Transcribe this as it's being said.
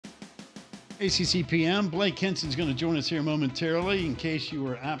ACC PM, Blake Hinson's going to join us here momentarily. In case you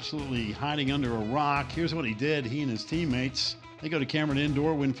were absolutely hiding under a rock, here's what he did. He and his teammates, they go to Cameron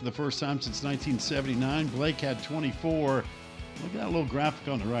Indoor, win for the first time since 1979. Blake had 24. Look at that little graphic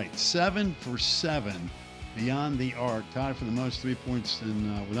on the right. 7 for 7 beyond the arc, tied for the most 3 points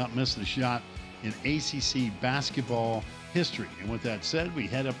without missing a shot in ACC basketball history. And with that said, we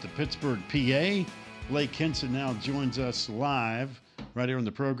head up to Pittsburgh, PA. Blake Hinson now joins us live right here on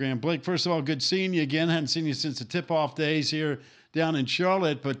the program. Blake, first of all, good seeing you again. Hadn't seen you since the tip-off days here down in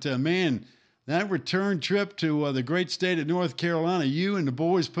Charlotte. But, man, that return trip to the great state of North Carolina, you and the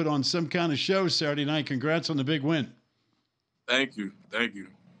boys put on some kind of show Saturday night. Congrats on the big win. Thank you. Thank you.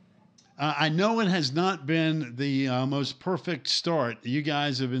 I know it has not been the most perfect start. You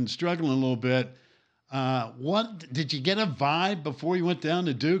guys have been struggling a little bit. What did you get a vibe before you went down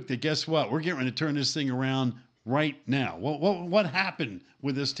to Duke that guess what? We're getting ready to turn this thing around right now. What happened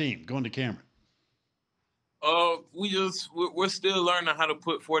with this team going to Cameron? We're still learning how to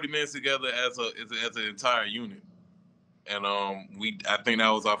put 40 minutes together as an entire unit, and I think that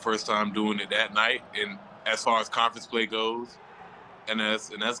was our first time doing it that night. And as far as conference play goes, and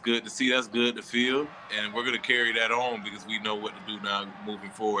that's good to see. That's good to feel, and we're gonna carry that on because we know what to do now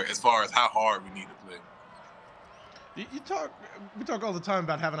moving forward. As far as how hard we need to play. We talk all the time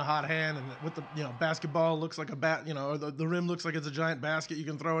about having a hot hand, and with the basketball looks like a bat, or the rim looks like it's a giant basket you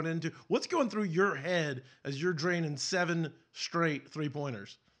can throw it into. What's going through your head as you're draining 7 straight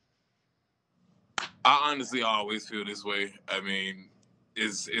 3-pointers? I honestly always feel this way. I mean,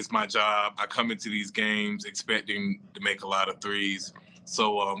 it's my job. I come into these games expecting to make a lot of threes.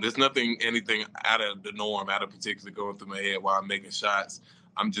 So there's anything out of the norm, out of particular going through my head while I'm making shots.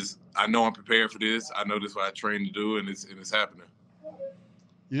 I know I'm prepared for this. I know this is what I trained to do, and it's happening.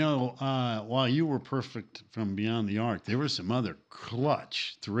 While you were perfect from beyond the arc, there were some other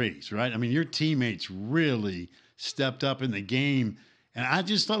clutch threes, right? I mean, your teammates really stepped up in the game, and I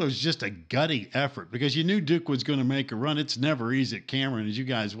just thought it was just a gutty effort because you knew Duke was going to make a run. It's never easy at Cameron, as you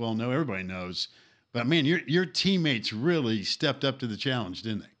guys well know. Everybody knows. But, man, your teammates really stepped up to the challenge,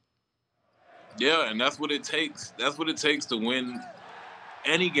 didn't they? Yeah, and that's what it takes. That's what it takes to win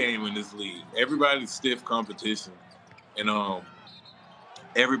any game in this league. Everybody's stiff competition, and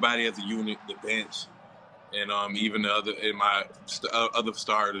everybody as a unit, the bench, and even my other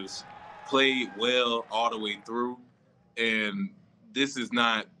starters played well all the way through. And this is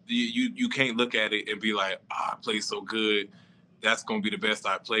not you can't look at it and be like, I played so good, that's going to be the best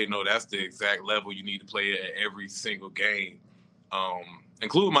I played. No, that's the exact level you need to play at every single game,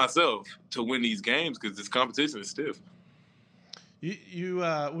 including myself, to win these games because this competition is stiff.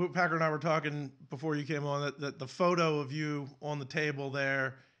 Packer and I were talking before you came on that the photo of you on the table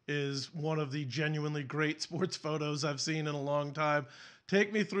there is one of the genuinely great sports photos I've seen in a long time.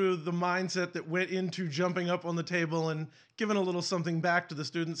 Take me through the mindset that went into jumping up on the table and giving a little something back to the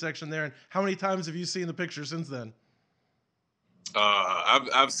student section there. And how many times have you seen the picture since then?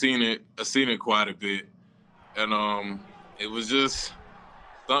 I've seen it. I've seen it quite a bit, and it was just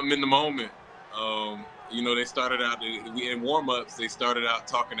something in the moment. They started out in warm-ups. They started out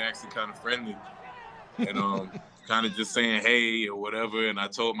talking actually kind of friendly, and kind of just saying hey or whatever. And I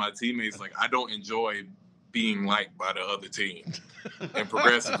told my teammates like I don't enjoy being liked by the other team, and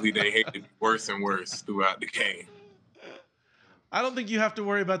progressively they hated me worse and worse throughout the game. I don't think you have to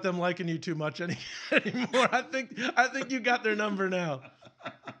worry about them liking you too much anymore. I think you got their number now.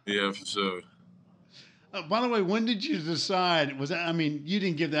 Yeah, for sure. By the way, when did you decide? You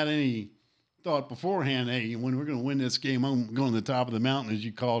didn't give that any thought beforehand. Hey, when we're going to win this game, I'm going to the top of the mountain, as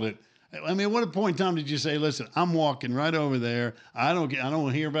you called it. I mean, what point in time did you say, listen, I'm walking right over there. I don't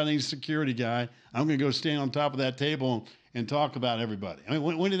want to hear about any security guy. I'm going to go stand on top of that table and talk about everybody. I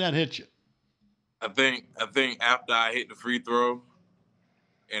mean, when did that hit you? I think after I hit the free throw,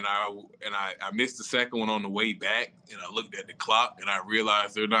 and I missed the second one on the way back, and I looked at the clock and I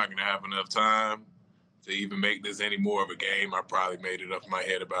realized they're not going to have enough time to even make this any more of a game. I probably made it up in my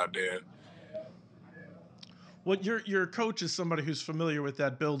head about that. Well, your coach is somebody who's familiar with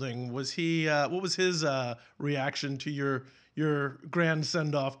that building. Was he? What was his reaction to your grand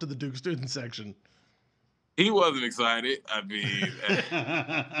send off to the Duke student section? He wasn't excited. I mean,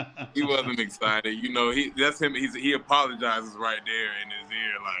 he wasn't excited. That's him. He apologizes right there in his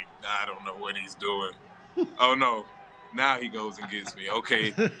ear, like I don't know what he's doing. Oh no, now he goes and gets me.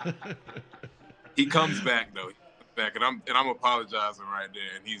 Okay, he comes back though. And I'm apologizing right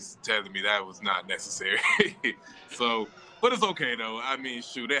there, and he's telling me that was not necessary. So, but it's okay though. I mean,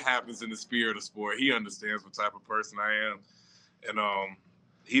 shoot, it happens in the spirit of sport. He understands what type of person I am, and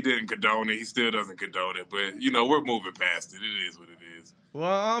he didn't condone it. He still doesn't condone it, but we're moving past it. It is what it is. Well,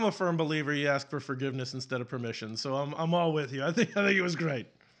 I'm a firm believer you ask for forgiveness instead of permission, so I'm all with you. I think it was great.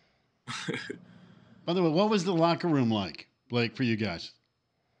 By the way, what was the locker room like, Blake, for you guys?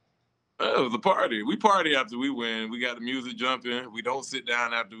 Oh, it was a party. We party after we win. We got the music jumping. We don't sit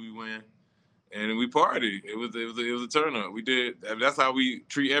down after we win, and we party. It was a turn up. We did. That's how we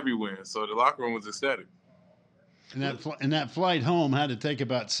treat every win. So the locker room was ecstatic. And that flight home had to take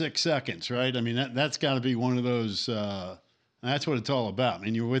about 6 seconds, right? I mean, that's got to be one of those. That's what it's all about. I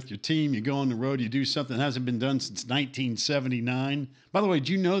mean, you're with your team. You go on the road. You do something that hasn't been done since 1979. By the way,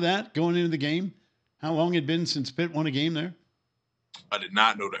 do you know that going into the game? How long it had been since Pitt won a game there? I did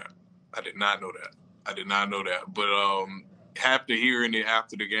not know that. But after hearing it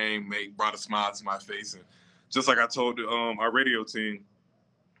after the game, brought a smile to my face. And just like I told our radio team,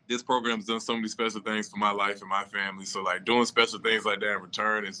 this program's done so many special things for my life and my family. So like doing special things like that in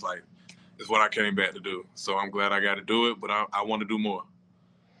return is what I came back to do. So I'm glad I got to do it, but I want to do more.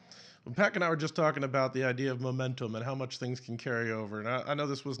 Well, Pack and I were just talking about the idea of momentum and how much things can carry over. And I know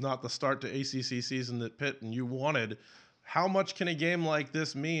this was not the start to ACC season that Pitt and you wanted. How much can a game like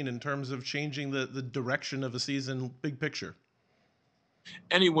this mean in terms of changing the direction of a season, big picture?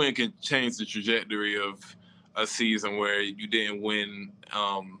 Any win can change the trajectory of a season where you didn't win.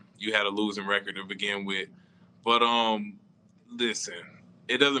 You had a losing record to begin with. But listen,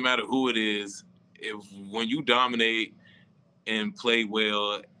 it doesn't matter who it is. When you dominate and play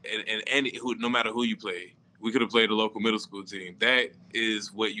well, no matter who you play, we could have played a local middle school team. That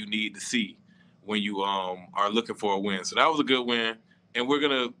is what you need to see when you are looking for a win. So that was a good win, and we're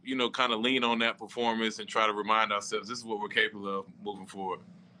gonna kind of lean on that performance and try to remind ourselves this is what we're capable of moving forward.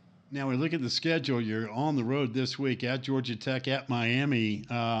 Now we look at the schedule. You're on the road this week at Georgia Tech, at Miami.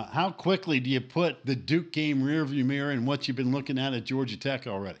 How quickly do you put the Duke game rearview mirror and what you've been looking at Georgia Tech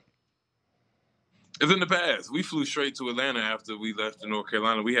already? It's in the past. We flew straight to Atlanta after we left to North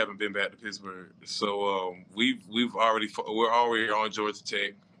Carolina. We haven't been back to Pittsburgh, so we're already on Georgia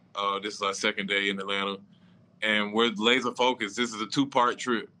Tech. This is our second day in Atlanta, and we're laser focused. This is a 2-part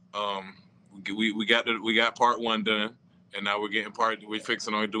trip. We got part 1 done, and now we're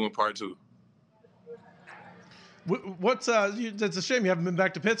fixing on doing part 2. That's a shame you haven't been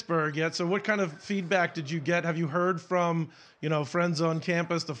back to Pittsburgh yet. So what kind of feedback did you get? Have you heard from, friends on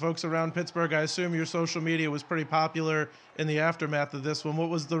campus, the folks around Pittsburgh? I assume your social media was pretty popular in the aftermath of this one. What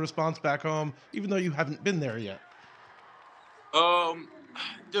was the response back home, even though you haven't been there yet? A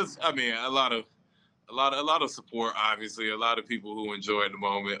lot of support, obviously, a lot of people who enjoyed the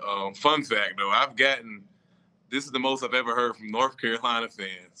moment. Fun fact though, this is the most I've ever heard from North Carolina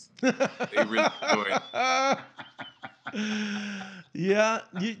fans. They really enjoy it. Yeah,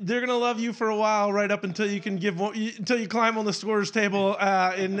 they're gonna love you for a while, right up until you can until you climb on the scorer's table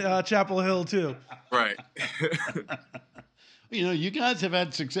in Chapel Hill too. Right. You guys have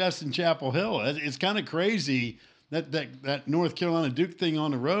had success in Chapel Hill. It's kind of crazy that North Carolina Duke thing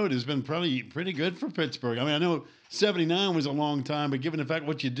on the road has been probably pretty good for Pittsburgh. I mean, I know 79 was a long time, but given the fact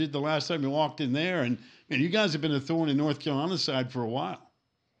what you did the last time you walked in there, and you guys have been a thorn in North Carolina's side for a while.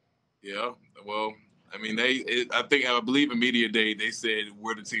 Yeah, well, I mean, I believe in media day they said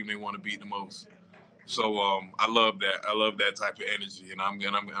we're the team they want to beat the most. So I love that. I love that type of energy, and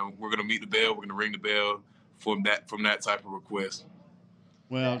we're gonna meet the bell. We're gonna ring the bell from that type of request.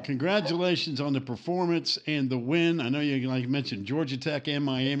 Well, congratulations on the performance and the win. I know you, like you mentioned, Georgia Tech and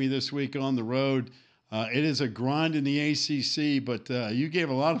Miami this week on the road. It is a grind in the ACC, but you gave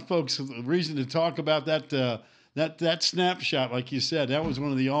a lot of folks a reason to talk about that snapshot. Like you said, that was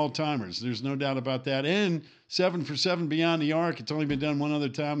one of the all-timers. There's no doubt about that. And 7 for 7 beyond the arc. It's only been done one other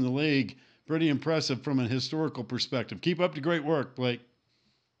time in the league. Pretty impressive from a historical perspective. Keep up the great work, Blake.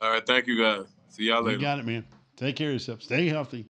 All right, thank you, guys. See y'all later. You got it, man. Take care of yourself. Stay healthy.